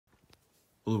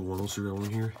A little one also got one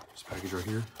here. This package right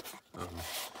here.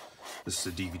 This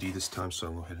is a DVD this time, so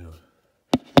I'm going to go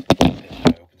ahead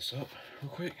and open this up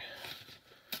real quick.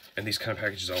 And these kind of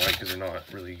packages I like because they're not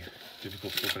really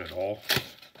difficult to open at all.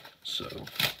 So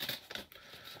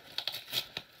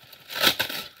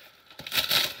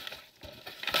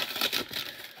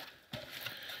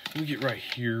we get right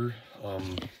here.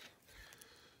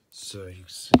 So you can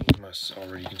see,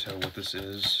 you can tell what this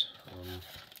is.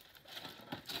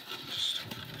 Just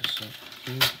open this up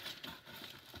here.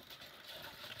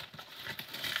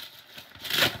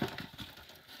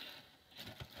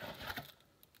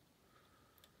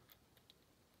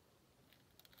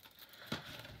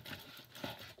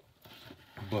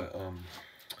 But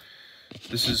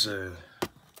this is a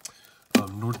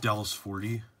North Dallas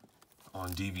 40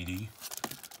 on DVD.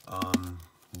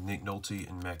 Nick Nolte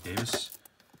and Mac Davis.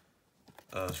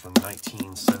 It's from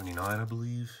 1979, I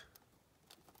believe.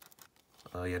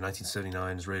 Yeah,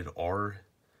 1979 is rated R.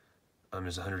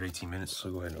 It's 118 minutes,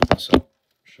 so go ahead and open this up.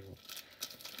 Sure.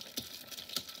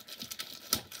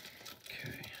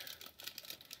 Okay.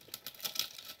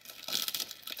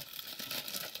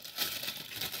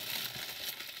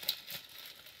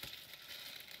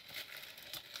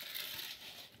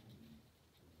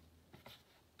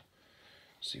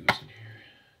 See what's in here.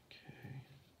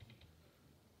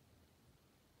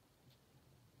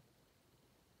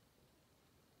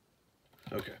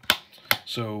 Okay,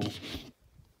 so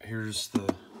here's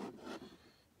the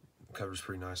cover's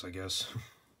pretty nice, I guess.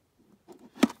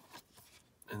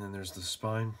 And then there's the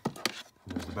spine,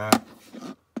 there's the back.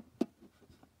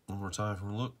 One more time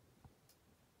from a look.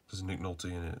 There's Nick Nolte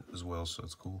in it as well, so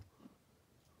it's cool.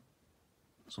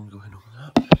 So I'm gonna go ahead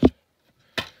and open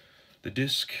it up. The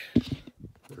disc,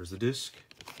 there's the disc.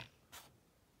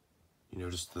 You know,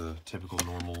 just the typical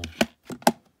normal,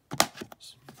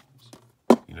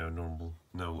 normal,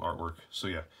 no artwork. So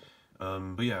yeah,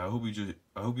 but yeah, I hope you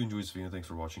enjoyed this video. Thanks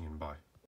for watching and bye.